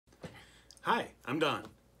Hi, I'm Don,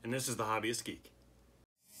 and this is The Hobbyist Geek.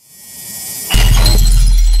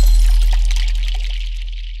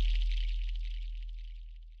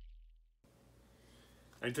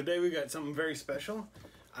 And today we got something very special.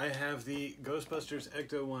 I have the Ghostbusters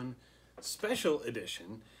Ecto-1 Special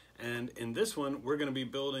Edition, and in this one we're going to be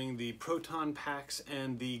building the Proton packs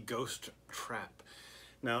and the Ghost Trap.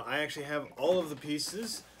 Now I actually have all of the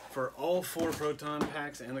pieces for all 4 Proton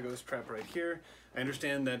packs and the Ghost Trap right here. I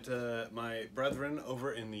understand that my brethren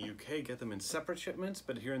over in the UK get them in separate shipments,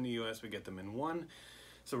 but here in the US we get them in one.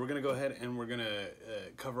 So we're going to go ahead and we're going to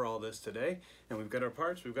cover all this today. And we've got our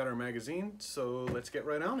parts, we've got our magazine, so let's get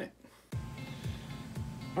right on it.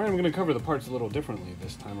 All right, I'm going to cover the parts a little differently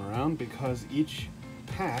this time around because each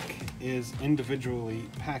pack is individually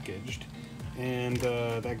packaged, and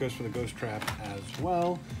that goes for the Ghost Trap as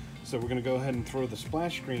well. So we're going to go ahead and throw the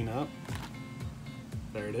splash screen up.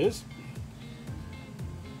 There it is.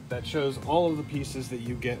 That shows all of the pieces that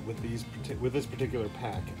you get with this particular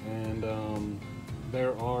pack, and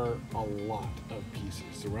there are a lot of pieces.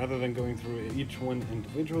 So rather than going through each one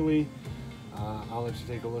individually, I'll let you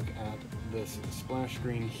take a look at this splash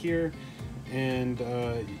screen here, and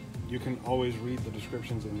you can always read the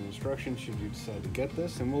descriptions and the instructions should you decide to get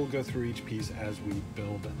this, and we'll go through each piece as we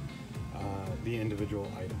build the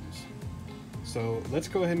individual items. So let's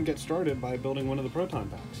go ahead and get started by building one of the Proton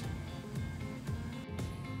packs.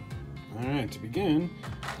 Alright, to begin,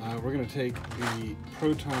 we're going to take the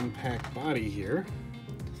Proton pack body here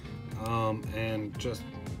and just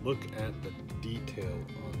look at the detail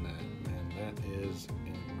on that. Man, that is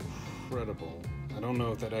incredible. I don't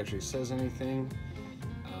know if that actually says anything.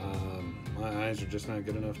 My eyes are just not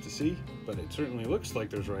good enough to see, but it certainly looks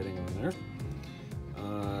like there's writing on there.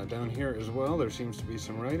 Down here as well, there seems to be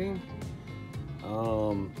some writing.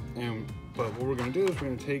 But what we're going to do is we're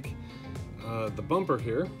going to take the bumper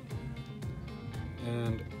here,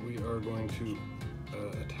 and we are going to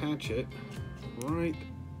attach it right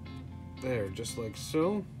there, just like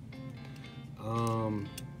so.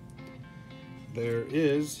 There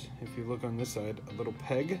is, if you look on this side, a little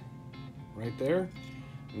peg right there,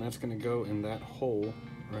 and that's going to go in that hole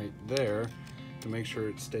right there to make sure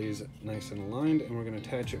it stays nice and aligned, and we're going to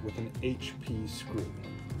attach it with an HP screw.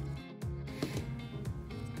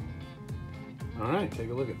 Alright, take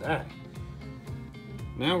a look at that.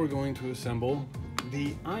 Now we're going to assemble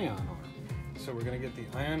the ion arm. So we're going to get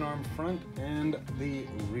the ion arm front and the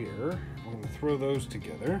rear. We're going to throw those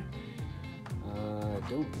together. I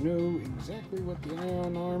don't know exactly what the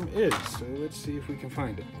ion arm is, so let's see if we can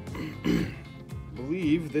find it. I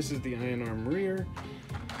believe this is the ion arm rear,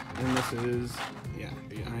 and this is, yeah,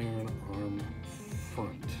 the ion arm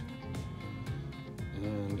front.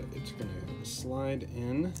 And it's going to slide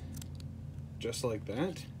in just like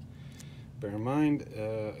that. Bear in mind,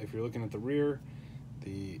 if you're looking at the rear,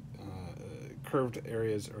 the curved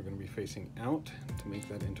areas are going to be facing out to make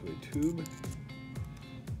that into a tube,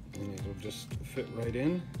 and it'll just fit right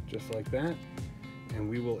in just like that, and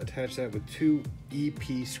we will attach that with 2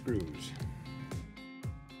 EP screws.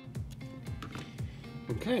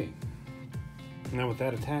 Okay, now with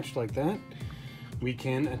that attached like that, we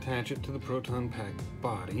can attach it to the Proton pack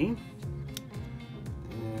body,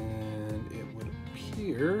 and it would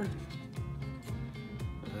appear,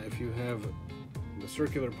 if you have the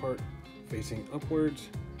circular part facing upwards,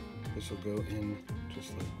 this will go in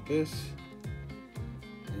just like this,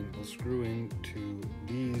 and we'll screw into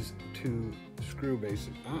these 2 screw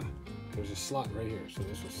bases. There's a slot right here, so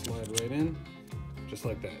this will slide right in just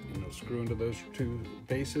like that, and it'll screw into those 2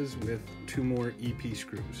 bases with 2 more EP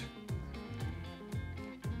screws.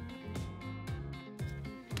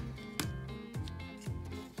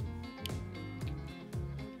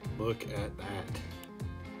 Look at that.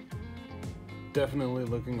 Definitely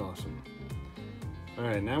looking awesome.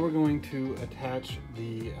 Alright, now we're going to attach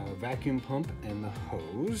the vacuum pump and the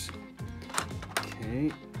hose. Okay,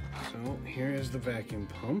 so here is the vacuum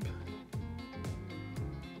pump,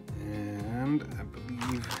 and I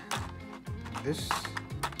believe this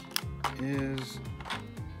is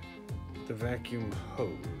the vacuum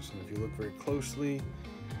hose. And if you look very closely,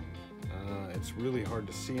 it's really hard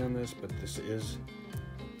to see on this, but this is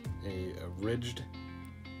a ridged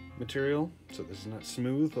material, so this is not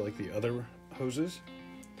smooth like the other hoses.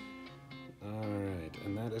 Alright,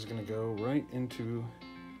 and that is going to go right into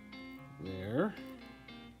there.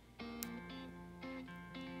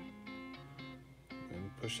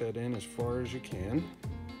 And push that in as far as you can.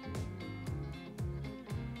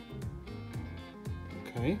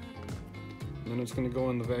 Okay, and then it's going to go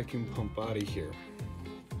on the vacuum pump body here.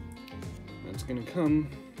 That's going to come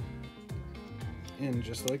in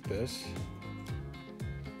just like this.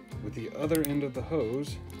 with the other end of the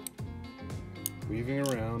hose, weaving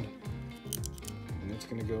around, and it's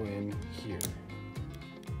going to go in here.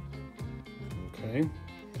 Okay,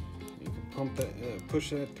 you can pump that, push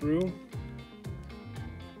that through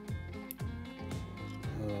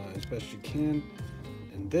as best you can,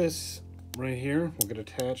 and this right here will get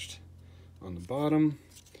attached on the bottom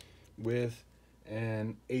with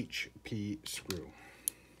an HP screw.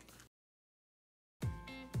 I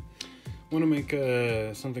want to make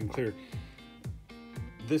something clear.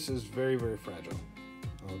 This is very, very fragile,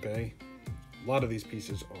 okay? A lot of these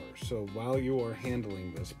pieces are. So while you are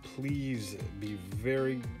handling this, please be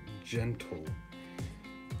very gentle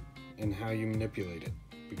in how you manipulate it,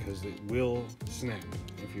 because it will snap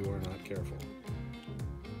if you are not careful.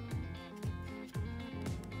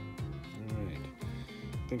 All right,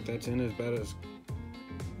 I think that's in about as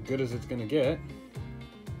good as it's gonna get.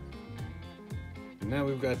 Now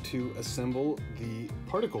we've got to assemble the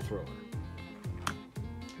particle thrower.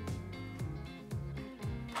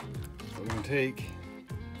 We're going to take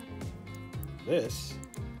this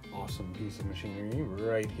awesome piece of machinery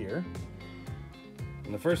right here.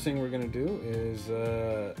 And the first thing we're going to do is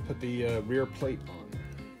put the rear plate on.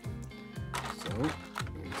 So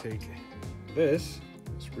we're going to take this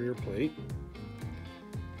rear plate,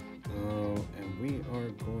 and we are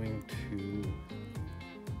going to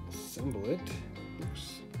assemble it.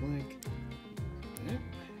 Looks like that.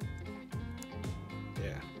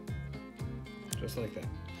 Yeah, just like that.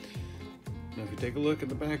 Now if you take a look at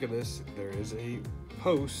the back of this, there is a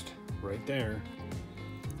post right there,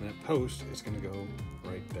 and that post is going to go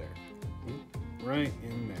right there, right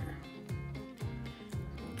in there.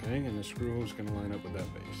 Okay, and the screw is going to line up with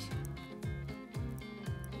that base.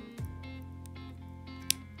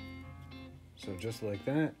 So just like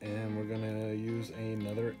that, and we're going to use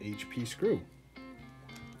another HP screw.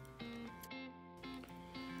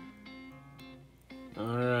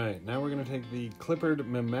 Alright, now we're going to take the clippered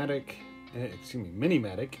Minimatic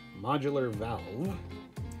modular valve.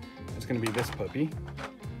 That's going to be this puppy.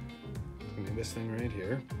 It's going to be this thing right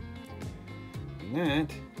here. And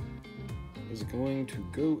that is going to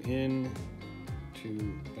go in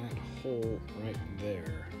to that hole right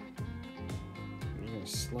there. We're going to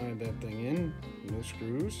slide that thing in. No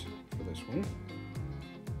screws for this one.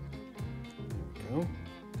 There we go.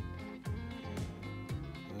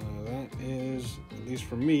 That is, at least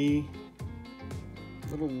for me,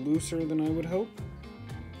 a little looser than I would hope.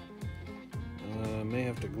 May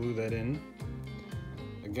have to glue that in.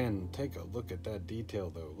 Again, take a look at that detail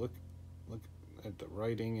though. Look at the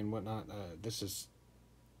writing and whatnot. This is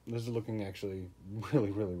looking actually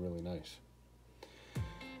really, really, really nice.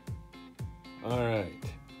 All right.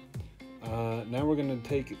 Now we're going to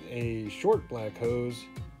take a short black hose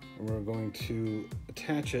and we're going to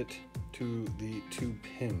attach it to the two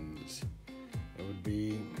pins. It would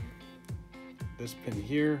be this pin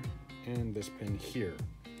here and this pin here.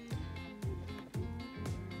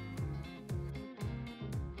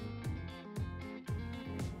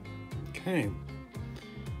 Okay.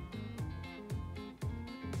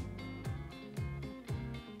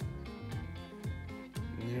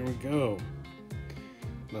 And there we go.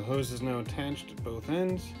 The hose is now attached at both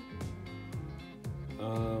ends.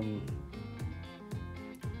 A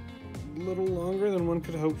little longer than one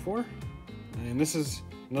could hope for. And this is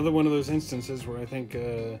another one of those instances where I think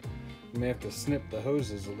you may have to snip the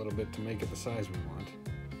hoses a little bit to make it the size we want.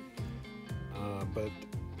 But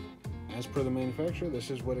as per the manufacturer,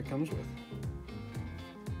 this is what it comes with.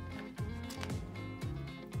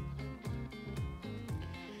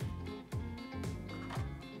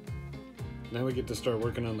 Now we get to start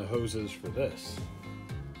working on the hoses for this.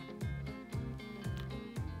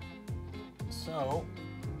 So,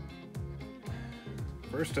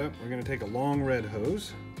 first up, we're going to take a long red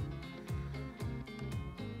hose.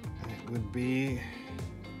 It would be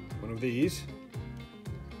one of these.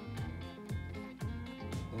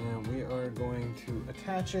 And we are going to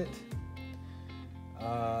attach it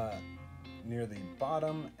near the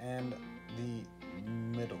bottom and the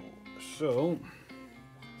middle. So,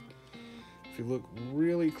 if you look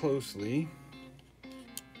really closely,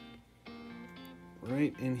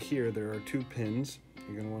 right in here there are two pins.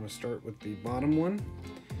 You're going to want to start with the bottom one,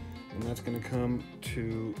 and that's going to come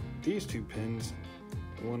to these two pins,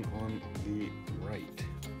 one on the right.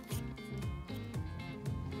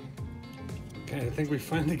 Okay, I think we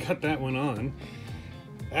finally got that one on.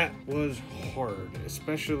 That was hard,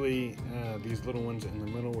 especially these little ones in the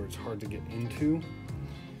middle where it's hard to get into.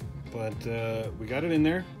 But we got it in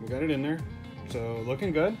there. We got it in there. So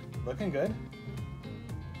looking good. Looking good.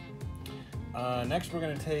 Next, we're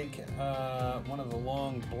going to take one of the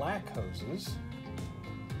long black hoses,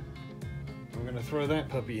 going to throw that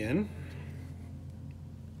puppy in.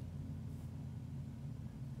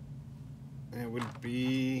 It would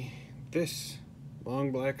be this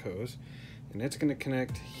long black hose, and it's going to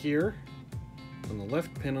connect here on the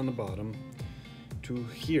left pin on the bottom to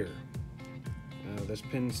here. This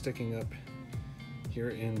pin sticking up here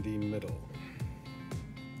in the middle.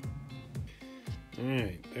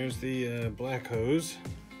 Alright, there's the black hose,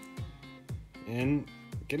 and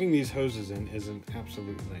getting these hoses in is an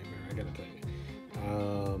absolute nightmare, I gotta tell you.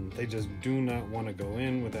 They just do not want to go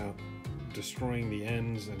in without destroying the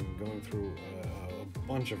ends and going through a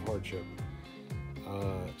bunch of hardship.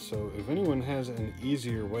 So if anyone has an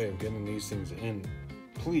easier way of getting these things in,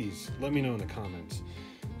 please let me know in the comments.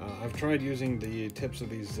 I've tried using the tips of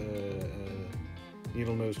these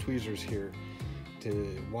needle nose tweezers here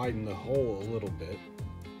to widen the hole a little bit,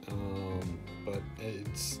 but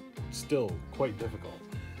it's still quite difficult.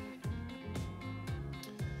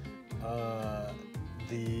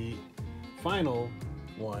 The final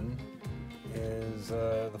one is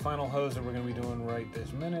the final hose that we're going to be doing right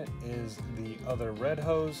this minute is the other red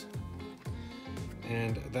hose,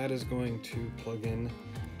 and that is going to plug in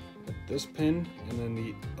at this pin and then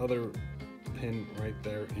the other pin right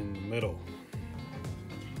there in the middle.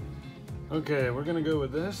 Okay, we're gonna go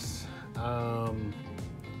with this. That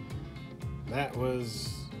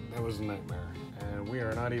was a nightmare, and we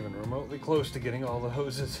are not even remotely close to getting all the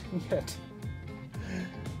hoses in yet.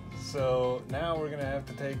 So now we're gonna have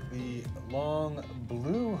to take the long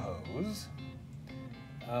blue hose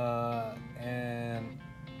and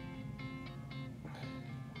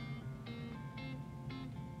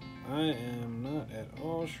I am not at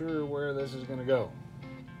all sure where this is gonna go.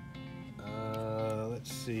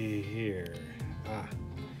 Let's see here.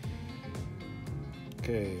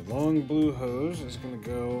 Okay, long blue hose is gonna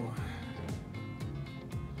go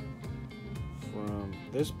from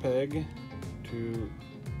this peg to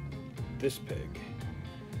this peg,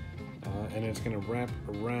 and it's going to wrap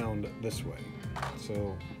around this way.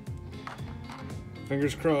 So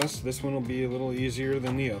fingers crossed this one will be a little easier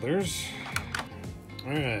than the others.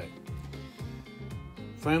 Alright,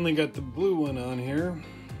 finally got the blue one on here.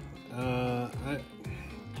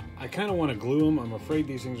 I kind of want to glue them. I'm afraid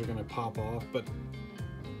these things are going to pop off, but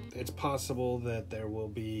it's possible that there will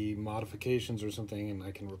be modifications or something and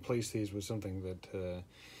I can replace these with something that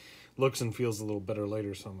looks and feels a little better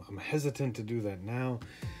later, so I'm hesitant to do that now.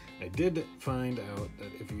 I did find out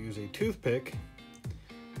that if you use a toothpick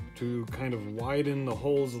to kind of widen the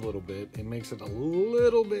holes a little bit, it makes it a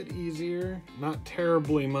little bit easier. Not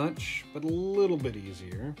terribly much, but a little bit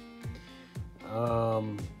easier.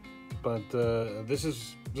 This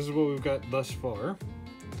is what we've got thus far.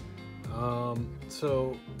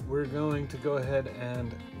 So we're going to go ahead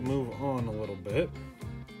and move on a little bit.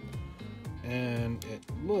 And it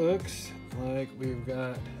looks like we've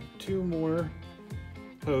got two more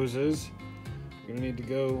hoses. We're gonna need to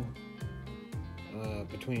go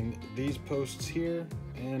between these posts here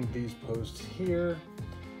and these posts here.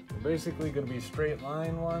 They're basically gonna be straight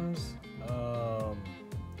line ones.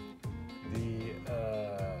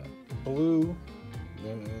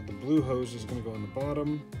 The blue hose is gonna go on the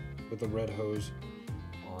bottom with the red hose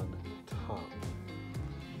on top.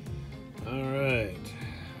 All right.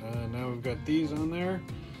 Now we've got these on there,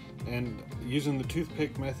 and using the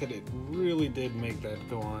toothpick method, it really did make that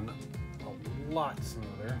go on a lot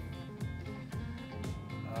smoother.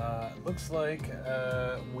 Looks like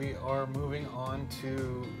we are moving on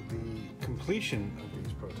to the completion of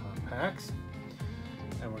these proton packs,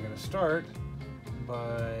 and we're going to start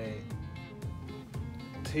by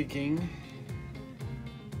taking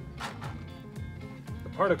the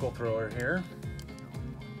particle thrower here.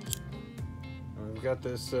 We've got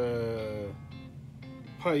this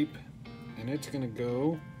pipe, and it's going to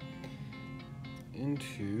go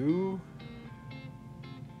into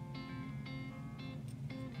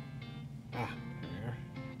there.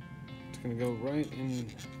 It's going to go right into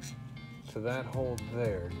that hole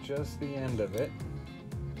there. Just the end of it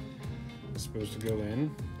is supposed to go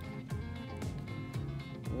in.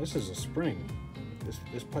 Well, this is a spring.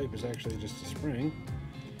 This pipe is actually just a spring.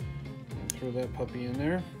 I'll throw that puppy in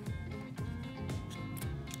there.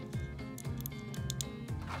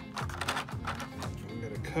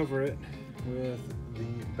 Cover it with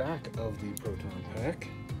the back of the proton pack.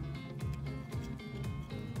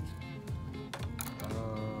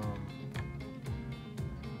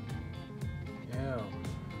 Yeah.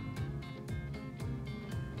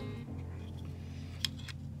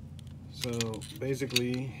 So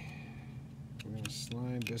basically, we're going to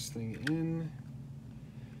slide this thing in,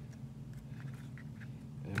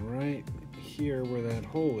 and right here where that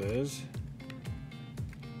hole is,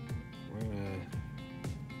 we're going to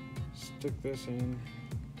stick this in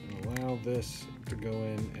and allow this to go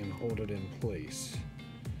in and hold it in place.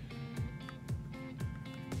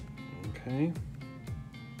 Okay,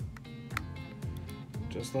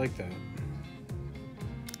 just like that.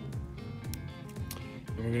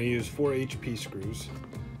 And we're going to use 4 HP screws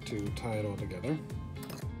to tie it all together.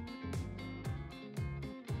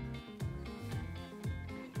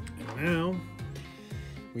 And now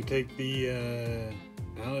we take the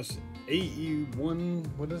Alice AE1,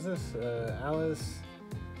 what is this? Alice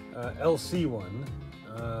LC1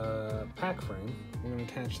 pack frame. We're going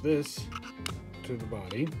to attach this to the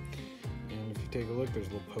body. And if you take a look, there's a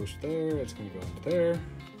little post there. It's going to go up there.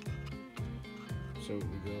 So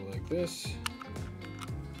we go like this.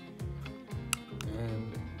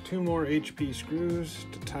 And 2 more HP screws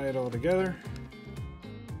to tie it all together.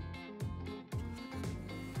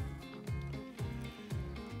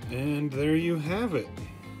 And there you have it.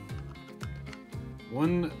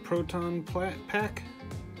 1 Proton pack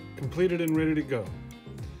completed and ready to go.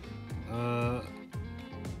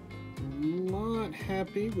 Not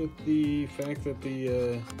happy with the fact that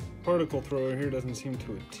the particle thrower here doesn't seem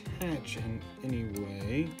to attach in any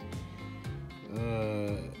way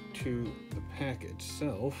to the pack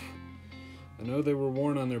itself. I know they were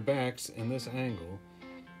worn on their backs in this angle,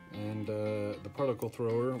 and the particle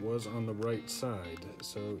thrower was on the right side,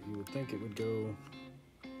 so you would think it would go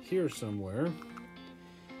here somewhere,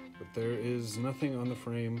 but there is nothing on the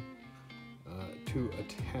frame to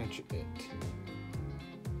attach it.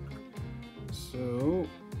 So,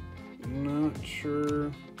 not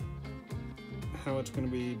sure how it's going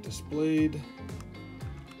to be displayed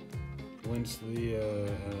once the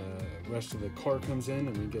rest of the car comes in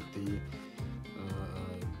and we get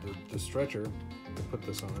the stretcher to put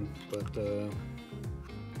this on. But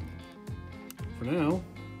for now,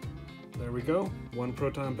 there we go. 1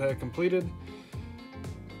 Proton pack completed.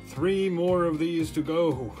 3 more of these to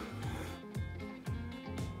go.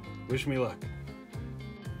 Wish me luck.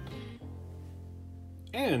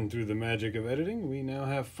 And through the magic of editing, we now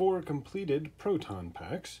have 4 completed Proton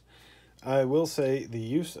packs. I will say the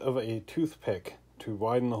use of a toothpick to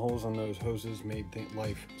widen the holes on those hoses made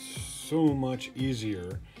life so much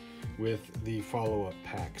easier with the follow-up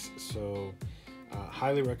packs. So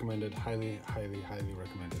highly recommended, highly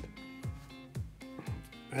recommended.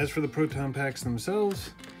 As for the Proton packs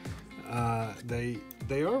themselves, they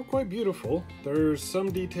are quite beautiful. There's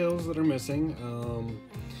some details that are missing.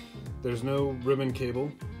 There's no ribbon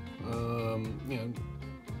cable. You know,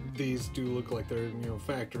 these do look like they're, you know,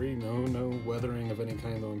 factory. No weathering of any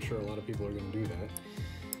kind, though I'm sure a lot of people are going to do that.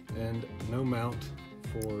 And no mount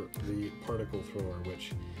for the particle thrower,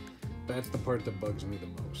 which that's the part that bugs me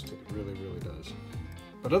the most. It really does.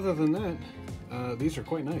 But other than that, these are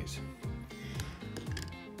quite nice.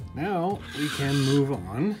 Now we can move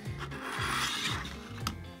on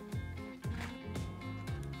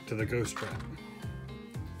to the ghost trap.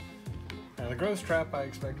 Now the ghost trap I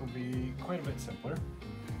expect will be quite a bit simpler.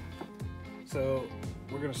 So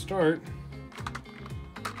we're going to start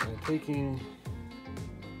by taking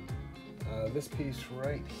this piece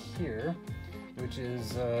right here, which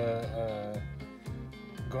is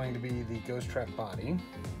going to be the ghost trap body.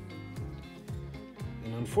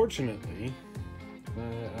 And unfortunately,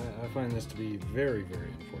 I find this to be very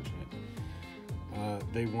unfortunate.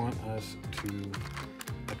 They want us to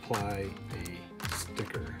apply a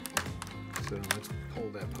sticker. So let's pull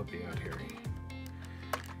that puppy out here.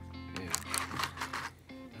 Yeah,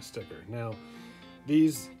 a sticker. Now,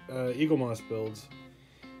 these Eagle Moss builds,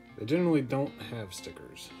 they generally don't have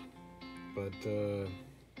stickers, but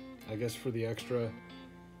I guess for the extra,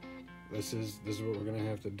 this is what we're gonna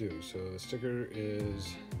have to do. So the sticker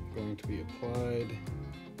is going to be applied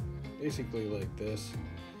basically like this.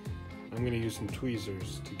 I'm gonna use some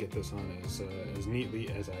tweezers to get this on as neatly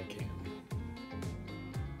as I can.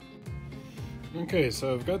 Okay,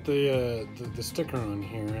 so I've got the sticker on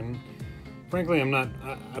here, and frankly, I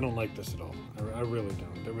don't like this at all. I really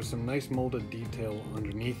don't. There was some nice molded detail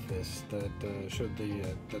underneath this that showed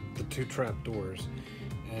the 2 trap doors,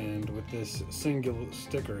 and with this single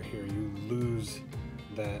sticker here, you lose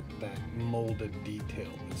that molded detail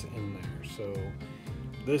that's in there. So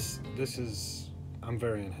this is, I'm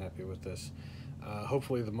very unhappy with this.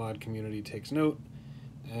 Hopefully the mod community takes note,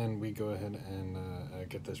 and we go ahead and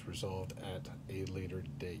get this resolved at a later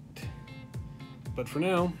date. But for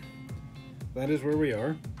now, that is where we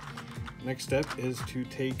are. Next step is to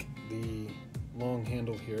take the long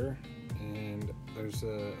handle here, and there's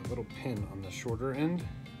a little pin on the shorter end,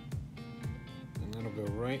 and that'll go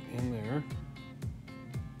right in there.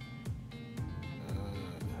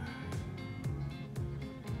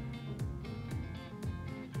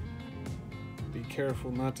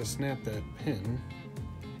 careful not to snap that pin.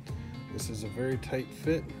 This is a very tight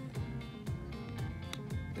fit.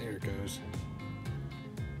 There it goes.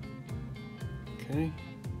 Okay,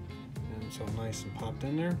 and it's all nice and popped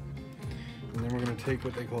in there. And then we're going to take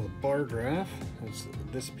what they call the bar graph. That's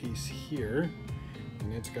this piece here,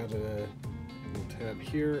 and it's got a little tab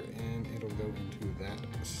here, and it'll go into that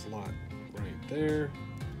slot right there,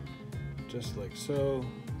 just like so.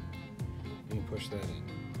 And you push that in.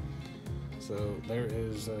 So there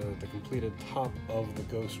is the completed top of the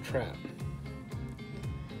ghost trap.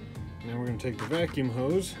 Now we're going to take the vacuum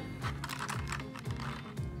hose.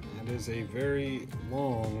 That is a very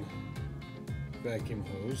long vacuum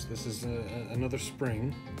hose. This is another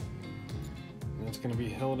spring. And it's going to be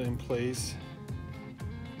held in place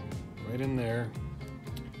right in there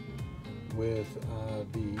with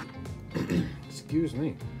the excuse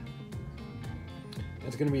me.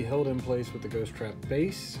 It's going to be held in place with the ghost trap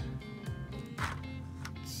base.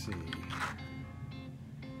 Let's see.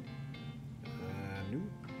 Nope.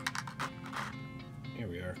 Here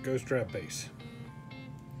we are, ghost trap base.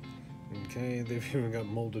 Okay, they've even got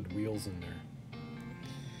molded wheels in there.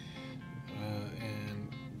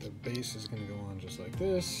 And the base is going to go on just like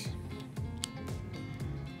this.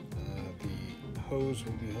 The hose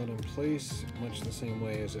will be held in place much the same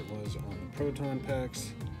way as it was on the Proton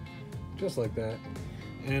packs, just like that.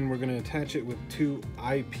 And we're going to attach it with 2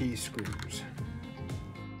 IP screws.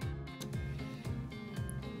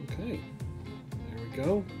 Okay, there we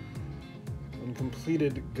go.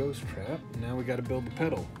 Uncompleted ghost trap. Now we got to build the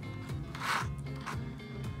pedal.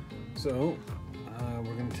 So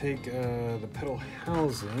we're going to take the pedal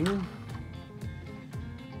housing.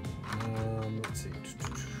 Let's see.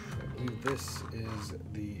 I believe this is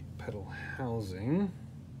the pedal housing.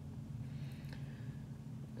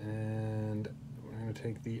 And we're going to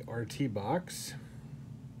take the RT box.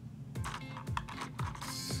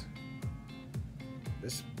 It's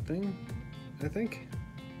this thing, I think.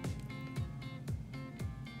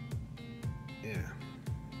 Yeah.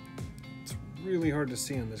 It's really hard to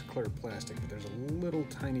see on this clear plastic, but there's a little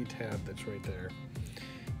tiny tab that's right there.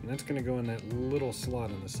 And that's going to go in that little slot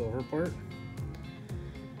in the silver part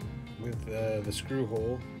with the screw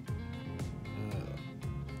hole.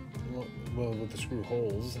 Well, with the screw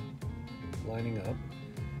holes lining up,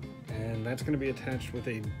 and that's going to be attached with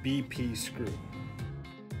a BP screw.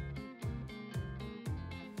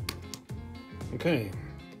 Okay,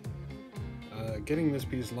 getting this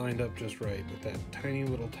piece lined up just right with that tiny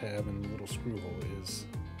little tab and little screw hole is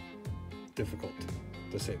difficult,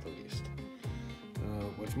 to say the least.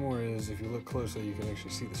 What's more is, if you look closely, you can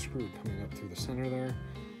actually see the screw coming up through the center there,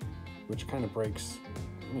 which kind of breaks,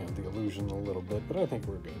 you know, the illusion a little bit, but I think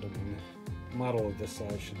we're good. I mean, a model of this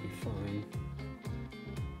size should be fine.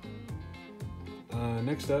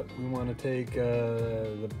 Next up, we want to take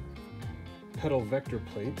the pedal vector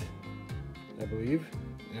plate, I believe.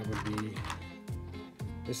 That would be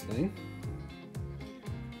this thing.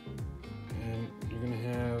 And you're going to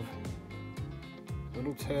have a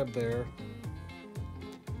little tab there,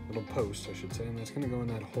 little post, I should say, and that's going to go in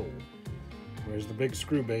that hole. Whereas the big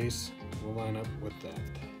screw base will line up with that.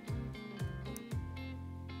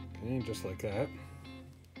 Okay, just like that.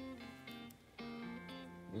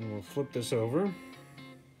 And we'll flip this over.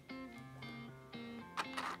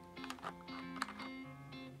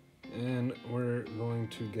 And we're going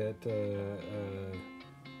to get the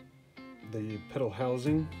pedal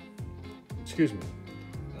housing, excuse me,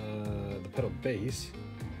 the pedal base.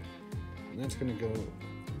 And that's going to go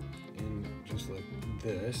in just like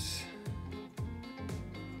this.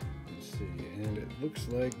 And it looks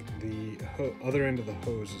like the other end of the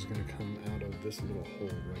hose is going to come out of this little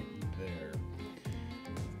hole right there.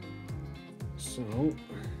 So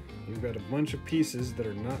you've got a bunch of pieces that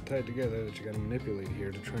are not tied together that you got to manipulate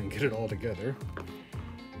here to try and get it all together.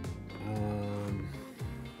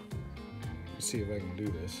 Let's see if I can do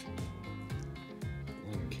this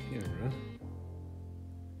on camera.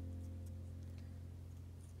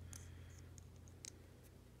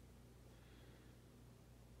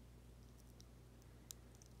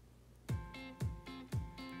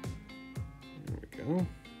 Go.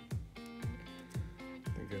 I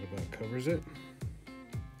think that about covers it.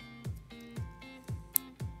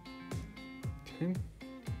 Okay.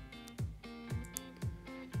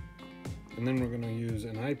 And then we're going to use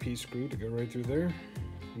an IP screw to go right through there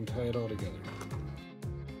and tie it all together.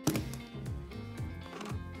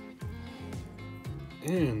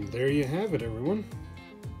 And there you have it, everyone.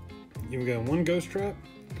 You've got one ghost trap,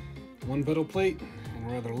 one pedal plate,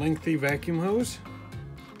 and a rather lengthy vacuum hose.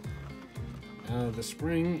 The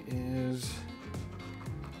spring is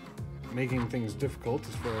making things difficult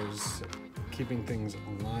as far as keeping things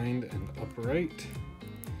aligned and upright.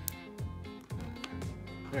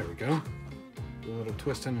 There we go. Do a little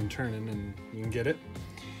twisting and turning and you can get it.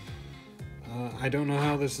 I don't know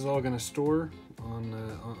how this is all going to store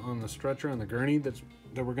on the stretcher, on the gurney that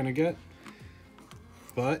we're going to get,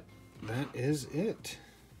 but that is it.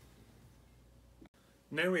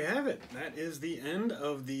 There we have it. That is the end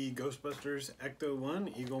of the Ghostbusters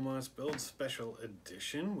Ecto-1 Eagle Moss Build Special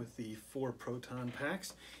Edition with the 4 proton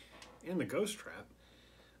packs and the ghost trap.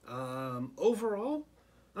 Overall,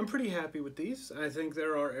 I'm pretty happy with these. I think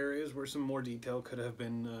there are areas where some more detail could have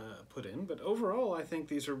been put in, but overall I think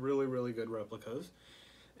these are really, really good replicas.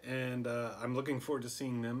 And I'm looking forward to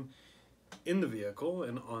seeing them in the vehicle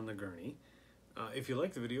and on the gurney. If you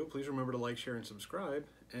like the video, please remember to like, share, and subscribe,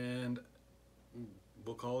 and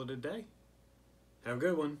we'll call it a day. Have a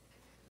good one.